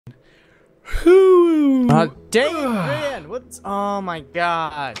Dang it, Brian! What's? Oh my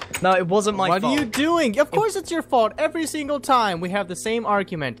god! No, it wasn't my fault. What are you doing? Of course it's your fault. Every single time we have the same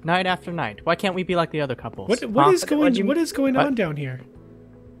argument, night after night. Why can't we be like the other couples? What is going on down here?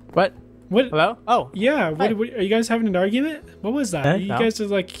 What? What? Hello? Oh. Yeah. What, are you guys having an argument? What was that? You guys are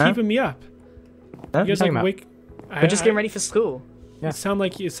like keeping me up. You guys like wake. We're just getting ready for school. Yeah. It sound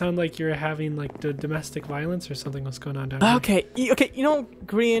like you're having like domestic violence or something. What's going on down here? Okay. You know,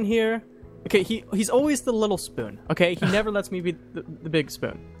 Green here. Okay, he's always the little spoon. Okay, he never lets me be the big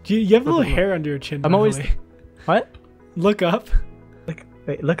spoon. You have a little hair under your chin. I'm always. What? Look up.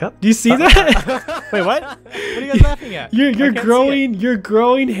 Wait, look up. Do you see that? Wait, what? What are you guys laughing at? You're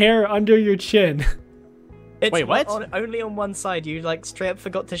growing hair under your chin. Wait, what? Only on one side. You like straight up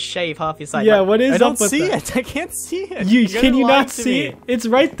forgot to shave half your side. Yeah, like, what is up with that? I don't see it. I can't see it. Can you not see it? It's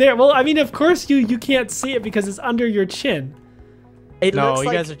right there. Well, I mean, of course you can't see it because it's under your chin. It looks you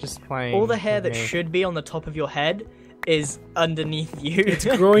like guys are just playing. All the hair that should be on the top of your head is underneath you. It's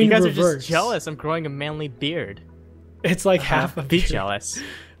growing You guys reverse. are just jealous. I'm growing a manly beard. It's like half a Be beard. jealous.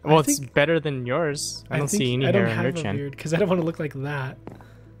 Well, it's better than yours. I don't see any hair on your chin. Because I don't want to look like that.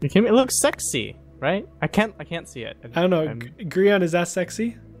 You can. It looks sexy, right? I can't see it. I don't know. Grion, is that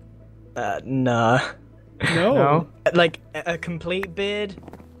sexy? Nah. No. Like a complete beard.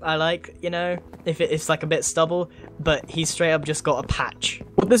 I like, you know, if it's like a bit stubble, but he's straight up just got a patch.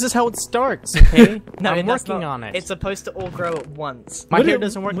 Well, this is how it starts, okay? No, I'm working on it. It's supposed to all grow at once. My hair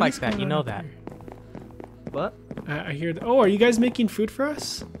doesn't work like that, you know that. What? I hear. Oh, are you guys making food for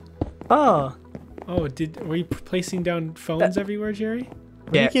us? Oh. Oh, were you placing down phones everywhere, Jerry?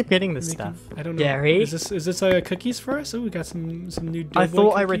 Where do you keep getting this stuff? I don't know. Jerry? Is this cookies for us? Oh, we got some new. I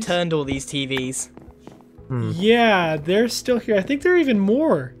thought I cookies. returned all these TVs. Yeah, they're still here. I think there are even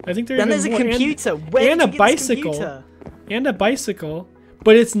more. I think there are even more. Then there's a computer. And a bicycle. And a bicycle.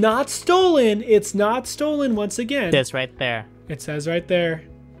 But it's not stolen. It's not stolen once again. It's right there. It says right there.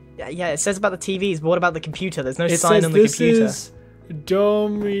 Yeah, it says about the TVs, but what about the computer? There's no sign on the computer. This is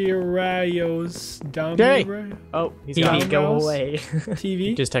DomRao's DomRao. Oh, he's TV, go away.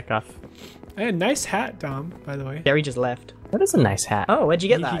 TV. Just take off. Hey, nice hat, Dom, by the way. Jerry just left. That is a nice hat. Oh, where'd you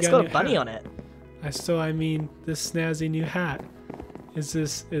get that? It's got a bunny on it. I mean, this snazzy new hat. Is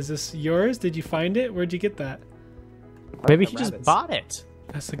this yours? Did you find it? Where'd you get that? Maybe he just bought it.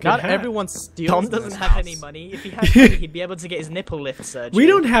 That's a good Not hat. everyone steals. Tom doesn't have any money. If he had money, he'd be able to get his nipple lift surgery. We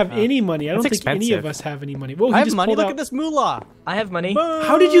don't have any money. I don't think expensive. any of us have any money. Whoa, I have money. Look at this moolah. I have money.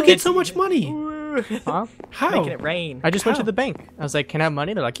 How did you get so much money? Huh? How? Making it rain. I just went to the bank. I was like, "Can I have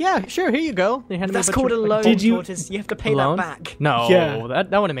money?" They're like, "Yeah, sure. Here you go." They handed me That's called a loan, Tortoise. You have to pay that back. No, Yeah.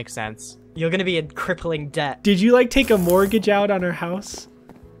 that wouldn't make sense. You're gonna be in crippling debt. Did you like take a mortgage out on our house?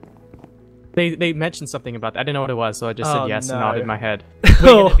 They mentioned something about that. I didn't know what it was, so I just said yes and nodded my head. We're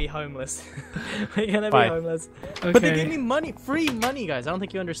gonna be homeless. We're gonna be homeless. Okay. But they gave me money, free money, guys. I don't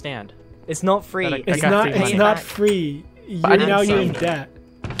think you understand. It's not free. It's not free. You're in debt.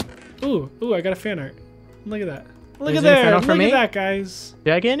 Ooh, I got a fan art. Look at that. Look at there. Look at that, guys.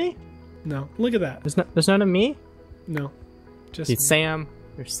 Did I get any? No. Look at that. There's none of me? No. Just Dude, Sam.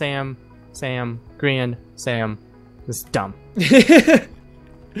 There's Sam. Green. Sam. This is dumb.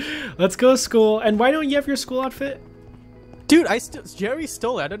 Let's go to school. And why don't you have your school outfit? Dude, Jerry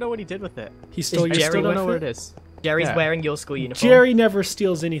stole it. I don't know what he did with it. He stole your I school still don't outfit? know where it is. Jerry's wearing your school uniform. Jared never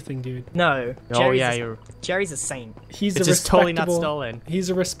steals anything, dude. No. Oh, Jerry's a saint. He's it's just totally not stolen. He's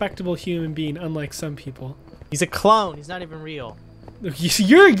a respectable human being, unlike some people. He's a clone. He's not even real.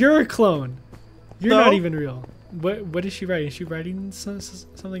 You're a clone. You're not even real. What is she writing? Is she writing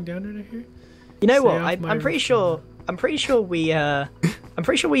something down right here? You know what? I'm pretty sure we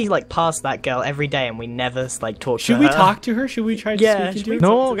like pass that girl every day and we never like talk to her. Should we talk to her? Should we try to speak to her?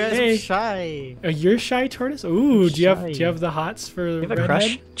 No, guys, I'm shy. You're shy, Tortoise? Ooh, do you have the hots for Do you have a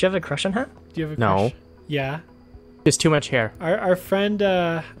crush? Do you have a crush on her? Do you have a crush? No. Yeah. There's too much hair. Our friend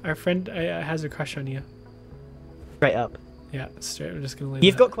has a crush on you. Straight up. Yeah, straight. I'm just gonna lay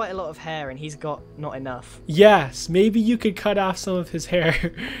You've got quite a lot of hair and he's got not enough. Yes, maybe you could cut off some of his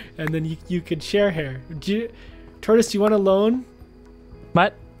hair, and then you could share hair. Tortoise, do you want a loan?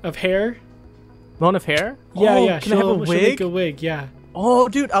 What? Of hair? Loan of hair? Yeah, oh, yeah. Can I have a wig? She'll make a wig, yeah. Oh,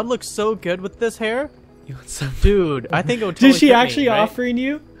 dude, I'd look so good with this hair. You want some? Dude, I think it would totally Did she fit actually me, right? offering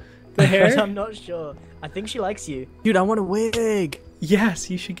you the hair? I'm not sure. I think she likes you. Dude, I want a wig. Yes,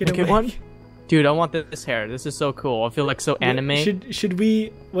 you should get a wig. One? Dude, I want this hair. This is so cool. I feel like so anime. Should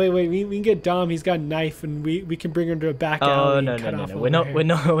we wait? We can get Dom. He's got a knife, and we can bring him to a back alley and cut off all We're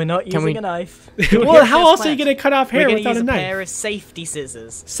not using a knife. Well, how else are you gonna cut off hair without a knife? We're gonna use a pair of safety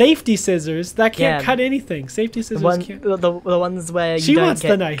scissors. Safety scissors that can't cut anything. Safety scissors can't. The ones where you she don't wants get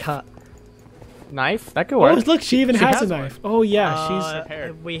the knife. cut. knife. That could work. Oh, look, she even has a knife. Oh yeah,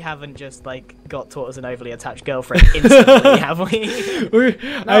 she's. We haven't just like got taught as an overly attached girlfriend instantly, have we?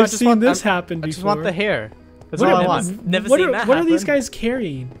 I've seen this happen before. I just want the hair. That's all I want. Never seen that happen. What are these guys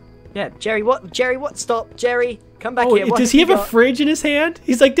carrying? Yeah, Jerry. What? Jerry, what? Stop, Jerry. Come back here. What does he have a fridge in his hand?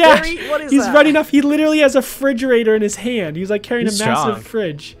 He's like, Dash. Jerry, what is he's that? running off. He literally has a refrigerator in his hand. He's like carrying a massive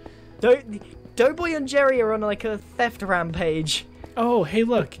fridge. Doughboy and Jerry are on like a theft rampage. Oh, hey,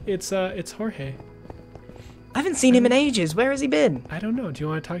 look, it's Jorge. I haven't seen him in ages. Where has he been? I don't know. Do you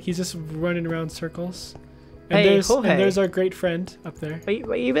want to talk? He's just running around circles. And Hey, Jorge. And there's our great friend up there.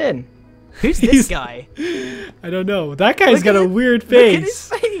 Where you been? Who's this guy? I don't know. That guy's got a weird face. Look at his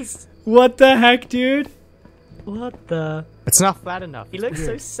face. What the heck, dude? What the? It's not flat enough. He looks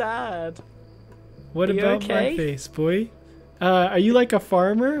so sad. What about my face, boy? Are you like a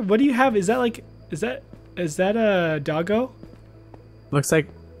farmer? What do you have? Is that a doggo? Looks like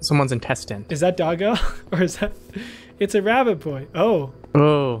someone's intestine. Is that doggo? Or is that... It's a rabbit, boy. Oh.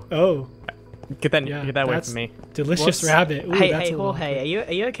 Oh. Oh. Get that away from me. Delicious rabbit. Ooh, hey, Jorge,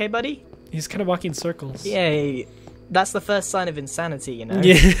 are you okay, buddy? He's kind of walking circles. Yeah, that's the first sign of insanity, you know?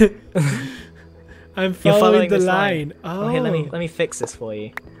 Yeah. I'm following the line. Oh. Here, let me fix this for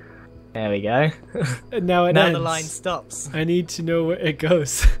you. There we go. Now it ends. The line stops. I need to know where it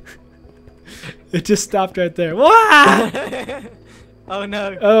goes. It just stopped right there. Wah! Oh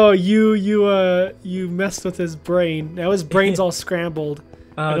no. Oh, you messed with his brain. Now his brain's all scrambled.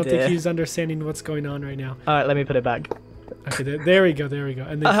 I don't think he's understanding what's going on right now. All right, let me put it back. Okay, there we go.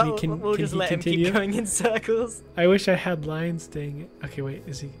 And then we'll just let him keep going in circles. I wish I had lines. Dang it. Okay, wait.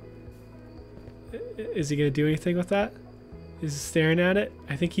 Is he gonna do anything with that? Is he staring at it?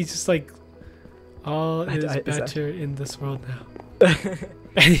 I think he's just like, all is better in this world now.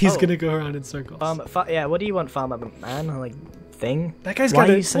 And he's gonna go around in circles. Yeah. What do you want, farmer man? Like thing? That guy's got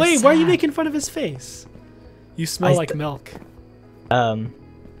a... Wait, why are you making fun of his face? You smell like milk.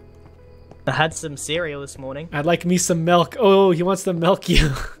 I had some cereal this morning. I'd like me some milk. Oh, he wants to milk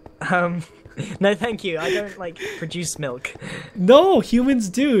you. No, thank you. I don't like produce milk. No, humans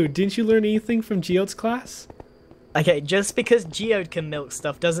do. Didn't you learn anything from Geode's class? Okay, just because Geode can milk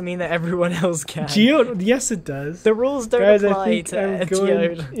stuff doesn't mean that everyone else can. Geode, yes, it does. The rules don't apply to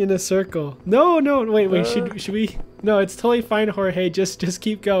Geode. In a circle. No, wait. Should we? No, it's totally fine, Jorge. Just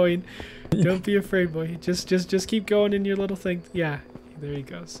keep going. Don't be afraid, boy. Just keep going in your little thing. Yeah, there he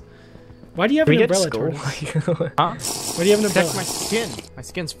goes. Why do you have an umbrella, Tortoise? Huh? Why do you have an umbrella? Protect my skin. My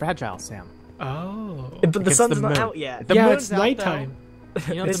skin's fragile, Sam. Oh. But the sun's not out yet. Yeah, it's nighttime.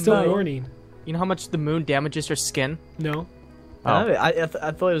 It's still morning. You know how much the moon damages your skin? No. Oh. I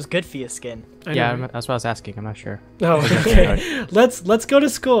thought it was good for your skin. Yeah, that's what I was asking. I'm not sure. Oh, okay. Let's go to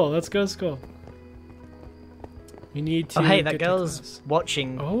school. Let's go to school. We need to. Oh, hey, that girl's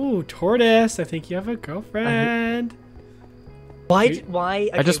watching. Oh, Tortoise, I think you have a girlfriend. Why?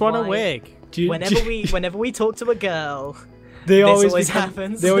 Okay, I just want a wig. Whenever we talk to a girl, This always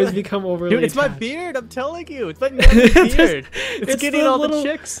happens. They always become overly Dude, it's attached. my beard. I'm telling you, it's my beard. It's getting all the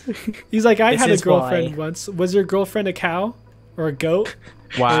chicks. He's like, I had a girlfriend once. Was your girlfriend a cow or a goat?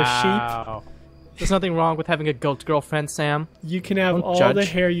 Wow. Or a sheep? There's nothing wrong with having a goat girlfriend, Sam. You can have all the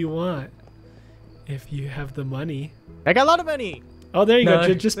hair you want if you have the money. I got a lot of money. Oh, there you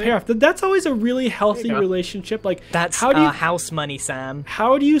go. Just pay off. That's always a really healthy relationship. Like that's house money, Sam.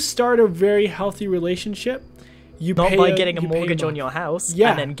 How do you start a very healthy relationship? Not by getting a mortgage on your house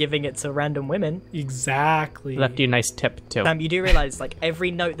and then giving it to random women. Exactly. Left you a nice tip too. You do realize like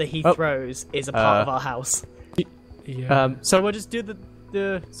every note that he throws is a part of our house. Yeah. So we'll just do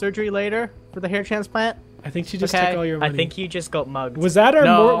the surgery later for the hair transplant. I think she just took all your money. I think you just got mugged. Was that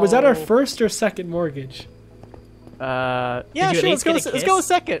our was that our first or second mortgage? Yeah, sure. Let's go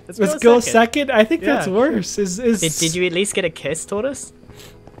second. Let's go second. I think that's worse. Did you at least get a kiss, Tortoise?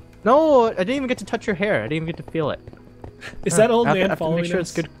 No, I didn't even get to touch your hair. I didn't even get to feel it. Is that old man following make sure us?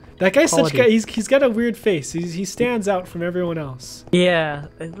 It's good. That guy's such a he's got a weird face. He stands out from everyone else. Yeah,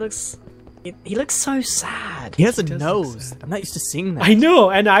 it looks. He looks so sad. He has a nose. I'm not used to seeing that. I know,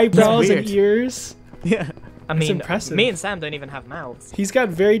 and eyebrows and ears. Yeah. I mean, impressive. Me and Sam don't even have mouths. He's got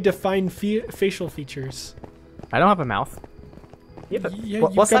very defined facial features. I don't have a mouth. Yeah,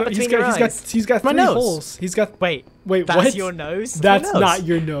 but what's that between your eyes? He's got three holes. He's got. Wait, that's what? Your nose? That's not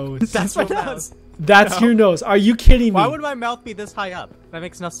your nose. That's my nose. That's your nose. Are you kidding me? Why would my mouth be this high up? That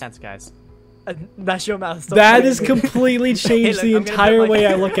makes no sense, guys. That's your mouth. That has completely changed the entire way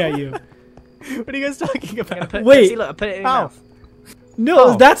I look at you. What are you guys talking about? Wait, look, I put it in your mouth.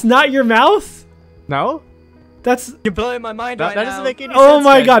 No, that's not your mouth. No. You're blowing my mind right now. That doesn't make any sense. Oh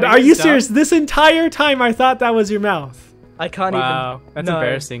my god, are you serious? This entire time I thought that was your mouth. I can't Wow, even. that's no.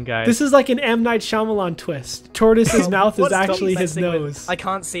 embarrassing, guys. This is like an M. Night Shyamalan twist. Tortoise's mouth is What's actually his messing with- nose. I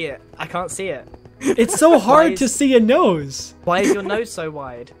can't see it. I can't see it. It's so hard is- to see a nose. Why is your nose so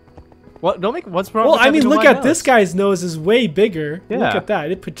wide? What? Don't make. What's wrong? Well, with I mean, having a look wide at this nose? guy's nose is way bigger. Look Yeah. at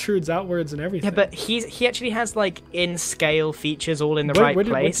that. It protrudes outwards and everything. Yeah, but he actually has like in scale features all in the What- right what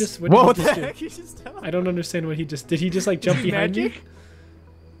did- what place. just- what Whoa! did What he the just do? heck? You just tell. I don't understand what he just did. He just like jump behind me? Magic?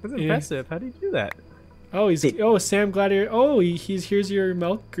 That's Yeah. impressive. How do you do that? Oh, he's Sam Gladiator. Oh, he's here's your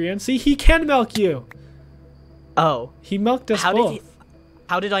milk, Grian. See, he can milk you. Oh, He milked us how both. did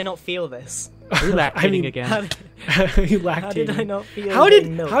how did I not feel this? You're lactating I mean, again. How did, he how did I lactated. not feel? How getting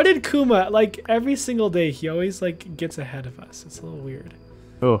did milk? how did Kuma like every single day? He always like gets ahead of us. It's a little weird.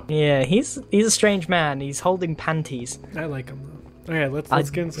 Oh. Yeah, he's a strange man. He's holding panties. I like him though. Okay, let's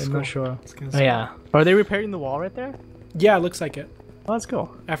get into I'm school. not sure. Let's get into Oh school. yeah. Are they repairing the wall right there? Yeah, it looks like it. Oh, that's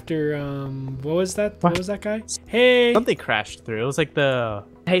cool. After what was that? What What? was that guy? Hey, Something crashed through. It was like the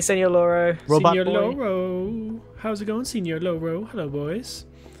Hey, Senor Loro. robot Senor boy. Loro. How's it going, Senor Loro? Hello, boys.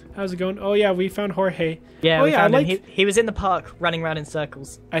 How's it going? Oh yeah, we found Jorge. Yeah, Oh, we yeah, I found him. like- He was in the park running around in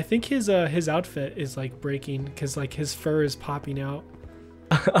circles. I think his outfit is like breaking because like his fur is popping out.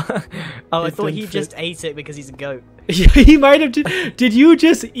 Oh, I It thought didn't he fit. just ate it because he's a goat. Yeah, he might have. Did you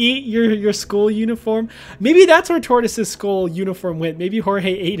just eat your school uniform? Maybe that's where Tortoise's school uniform went. Maybe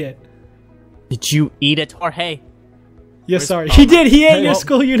Jorge ate it. Did you eat it, Jorge? Yeah, Where's- sorry, oh, he did. He ate your well,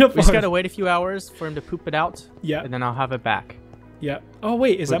 school We uniform. just gotta wait a few hours for him to poop it out. Yeah, And then I'll have it back. yeah. Oh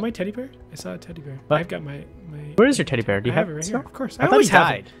wait, is that Wait. my teddy bear? I saw a teddy bear. What? I've got my. Where is your teddy bear? Do you I have it right still? here. Of course, I thought always he have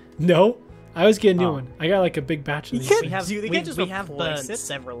died. it. No, I always get a new Oh. one. I got like a big batch of these. can't- things. We have You we, can't just we have replace burnt it.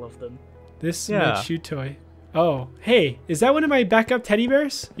 several of them. This Yeah. my chew toy. Oh, hey, is that one of my backup teddy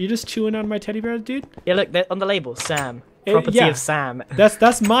bears? You just chewing on my teddy bear, dude? Yeah, look they're on the label, Sam. Eh, Property yeah. of Sam.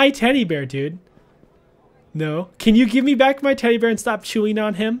 That's my teddy bear, dude. No, can you give me back my teddy bear and stop chewing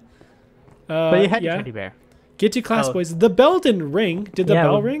on him? But you had yeah. your teddy bear. Get to class, Oh. boys. The bell didn't ring. Did the yeah,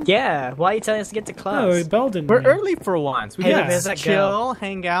 bell well, ring? Yeah. Why are you telling us to get to No, class? the bell didn't We're ring. early for once. We Hey, can look, there's that chill, girl.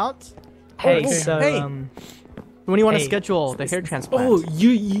 hang out. Hey, Oh, so hey. When do you want to Hey. schedule the hair transplant? Oh,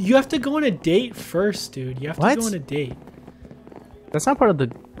 you have to go on a date first, dude. You have What? to go on a date. That's not part of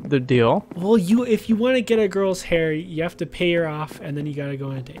the deal. Well, if you want to get a girl's hair, you have to pay her off, and then you gotta go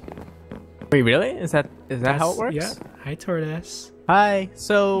on a date. Wait, really? Is that how it works? Yeah. Hi, Tortoise. Hi.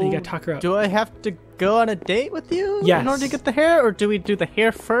 So You gotta talk her up. do I have to go on a date with you Yes. in order to get the hair, or do we do the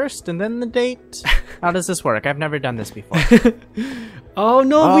hair first and then the date? How does this work? I've never done this before. Oh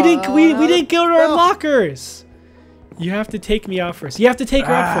no, we didn't go to our no. lockers. You have to take me out first. You have to take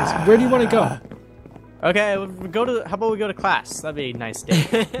her out first. Where do you want to go? Okay, we'll go to. How about we go to class? That'd be a nice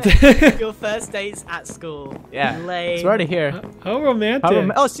date. your first date's at school. Yeah. Lame. It's already here. Oh, romantic.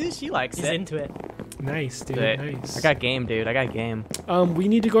 Oh, she likes He's it. into it. Nice, dude. But Nice. I got game, dude. I got game. We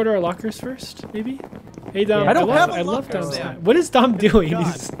need to go to our lockers first, maybe. Hey, Dom. Yeah. I don't have a I love locker, Dom's Sam. hat. What is Dom doing?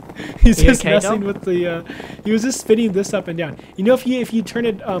 God. He's You just okay, messing Dom? with the. He was just spinning this up and down. You know, if you turn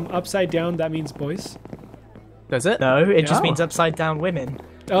it upside down, that means boys. Does it? No, it just No. means upside down women.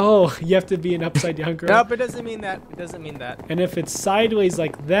 Oh, you have to be an upside down girl. Nope, it doesn't mean that. It doesn't mean that. And if it's sideways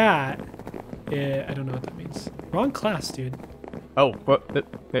like that, I don't know what that means. Wrong class, dude. Oh, what?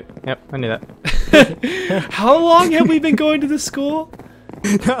 Yep, I knew that. How long have we been going to the school?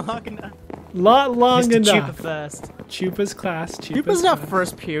 Not long enough. Long Mr. Chupa enough. first. Chupa's class. Chupa's not class.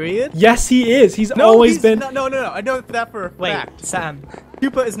 first period. Yes, he is. He's No, always he's been. not- no. I know that for a Wait, fact. Sam.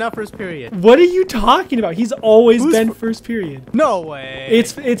 Chupa is not first period. What are you talking about? He's always Who's been fir- first period. No way.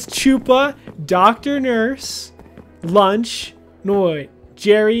 It's Chupa, Dr. Nurse, Lunch. No wait,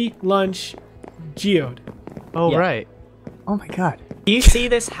 Jerry, Lunch, Geode. Oh Yeah. right. Oh my god. Do you see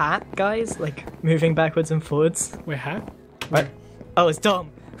this hat, guys? Like moving backwards and forwards. Wait, hat? What? Oh, it's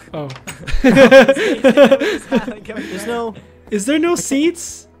Dom. Oh. There's no. Is there no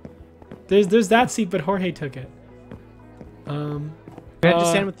seats? There's that seat, but Jorge took it. Can I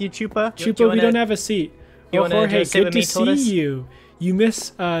just stand with you, Chupa? Do you Chupa, we wanna- don't have a seat. you Oh, wanna Jorge, go sit good with to me, Tortoise? see you. You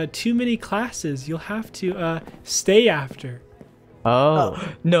miss too many classes. You'll have to stay after. Oh.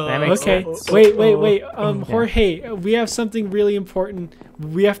 No. That makes Okay. sense. Wait. Yeah. Jorge, we have something really important.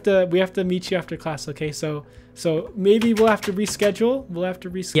 We have to meet you after class. Okay. So maybe we'll have to reschedule.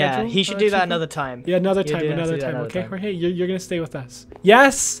 Yeah, he should do that Chupa? another time. Yeah, another You time. do have to Another do that time. another Okay, time. Jorge, you're gonna stay with us.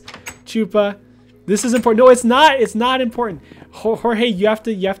 Yes, Chupa. This is important. No, it's not. It's not important. Jorge, you have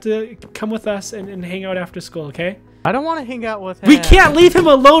to come with us and hang out after school. Okay. I don't want to hang out with him. We can't leave him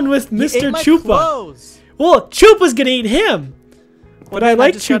alone with He Mr. ate my Chupa. clothes. Well, Chupa's gonna eat him. But I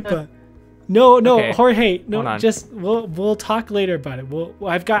like just gotta- Chupa. No, Okay. Jorge, Hold no. on. Just we'll talk later about it.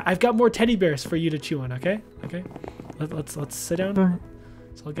 I've got more teddy bears for you to chew on. Okay. let's sit down.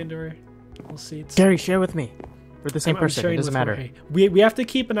 So I'll get into our little seats. Gary, share with me. We're the same person. It sharing doesn't with matter. Jorge. We have to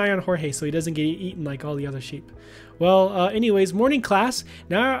keep an eye on Jorge so he doesn't get eaten like all the other sheep. Well, anyways, morning class.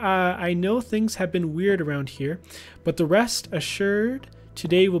 Now I know things have been weird around here, but the rest assured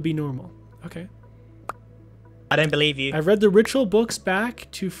today will be normal. Okay. I don't believe you. I've read the ritual books back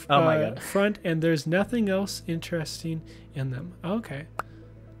to my God. front, and there's nothing else interesting in them. Okay.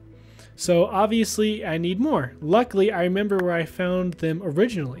 So obviously I need more. Luckily, I remember where I found them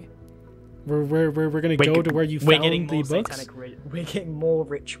originally. We're gonna go to where you found the books. We're getting more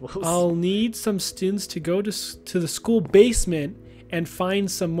rituals. I'll need some students to go to the school basement and find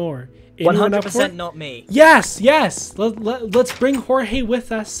some more. 100% not me. Yes. Let's bring Jorge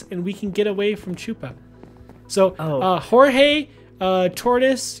with us, and we can get away from Chupa. So Jorge,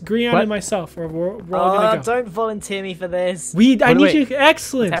 TAURTIS, Grian, and myself. We're all gonna go. Don't volunteer me for this. I need you.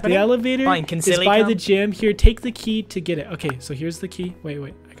 Excellent. The elevator is Silly by come? the gym. Here, take the key to get it. Okay, so here's the key. Wait.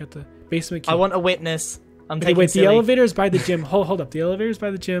 I got the basement key. I want a witness. I'm Okay, taking wait. Silly. The elevator is by the gym. Hold up. The elevator is by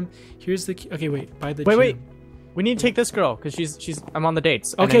the gym. Here's the key. Okay, wait. By the gym. Wait. We need to take this girl because she's. I'm on the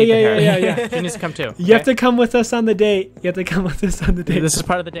dates. and I Okay, need the hair. yeah. She needs to come too. You have to come with us on the date. You have to come with us on the date. This is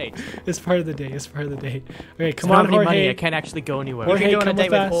part of the date. It's part of the date. It's part of the date. Okay, come I on, don't have any money. I Jorge. can't actually go anywhere. You can go on a come date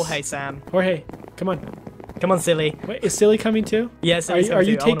with with us. Jorge, Sam. Jorge, come on. Come on, Silly. Wait, is Silly coming too? Yeah, Silly's Are coming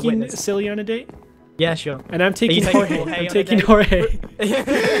you too. I want a taking witness. Silly on a date? Yeah, sure. And I'm taking taking Jorge. Jorge I'm on a taking date? Jorge.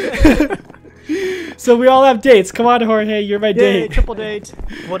 So we all have dates. Come on, Jorge. You're my Yay, date. triple date.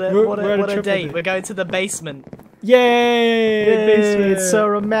 What a We're on a what a triple date. date. We're going to the basement. Yay! It's so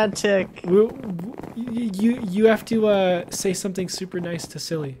romantic. You have to say something super nice to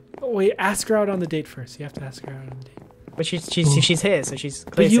Silly. Oh, wait, ask her out on the date first. You have to ask her out on the date. But she's here, so she's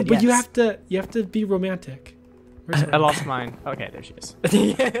clear. But you have to be romantic. Where's I lost mine. Okay, there she is.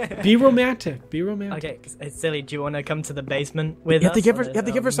 Be romantic. Be romantic. Okay, Silly, do you want to come to the basement with You have us?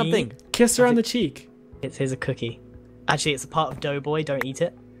 to give her something. Kiss her on the cheek. Here's a cookie. Actually, it's a part of Doughboy. Don't eat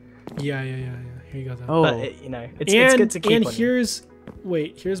it. Yeah. Here you go. Then. Oh, But it's good to keep. And on here's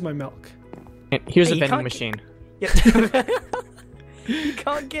my milk. and here's Hey, a you vending can't machine. You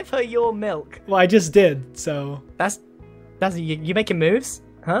can't give her your milk. Well, I just did. So That's you making moves,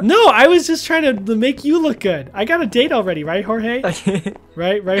 huh? no, I was just trying to make you look good. I got a date already, right, Jorge?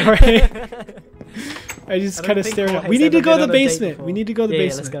 right, Jorge. I just kind of think stared at. Jorge's We need to ever go to been the on a date basement. before. We need to go to the Yeah,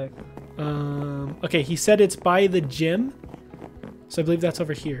 basement. let's go. Okay, he said it's by the gym, so I believe that's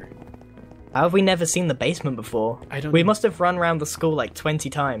over here. How have we never seen the basement before? I don't We know. must have run around the school like 20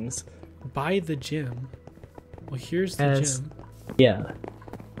 times. By the gym. Well, here's the Yes. gym. Yeah.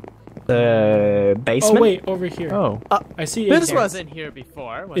 The basement? Oh wait, over here. Oh, I see. this Igbar. wasn't here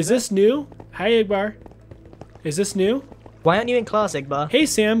before. Was Is this new? Hi, Igbar. Is this new? Why aren't you in class, Igbar? Hey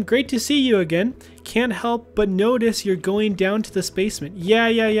Sam, great to see you again. Can't help but notice you're going down to this basement.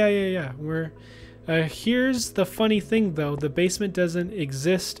 Yeah. We're here's the funny thing though, the basement doesn't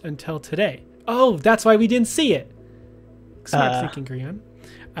exist until today. Oh, that's why we didn't see it. Smart thinking, Grian.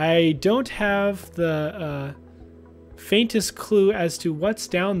 I don't have the faintest clue as to what's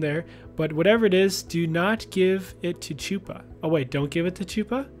down there, but whatever it is, do not give it to Chupa. Oh wait, don't give it to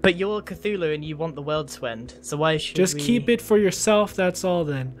Chupa? But you're Cthulhu and you want the world to end, so why should Just we... keep it for yourself, that's all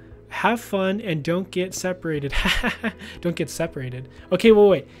then. Have fun and don't get separated. Don't get separated. Okay, well,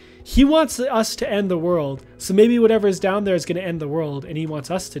 wait. He wants us to end the world, so maybe whatever is down there is going to end the world, and he wants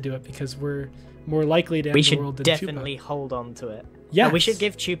us to do it because we're more likely to end the world than We should definitely Chupa. hold on to it. Yeah. We should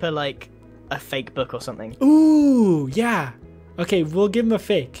give Chupa, like, a fake book or something. Ooh, yeah. Okay, we'll give him a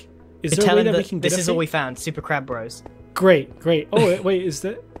fake. Is there a Tell way him that we that can get this a is all fake? we found, Super Crab Bros. Great. Oh, wait, is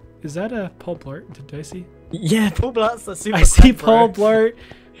that a Paul Blart? Did I see? Yeah, Paul Blart's the Super I see Crab Paul Bro. Blart.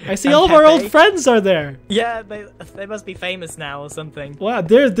 I see And all of our old Pepe. friends are there. Yeah, they must be famous now or something. Wow,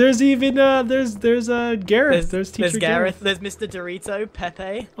 there's even there's Gareth. There's Teacher There's Gareth. There's Mr. Dorito,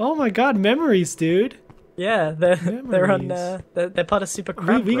 Pepe. Oh my God, memories, dude. Yeah, they're on Memories. they're part of Super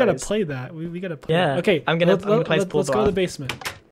Crab We gotta Bros. play that. We gotta play. Yeah, that. Okay, I'm gonna play as Paul let's go to the Blart. basement.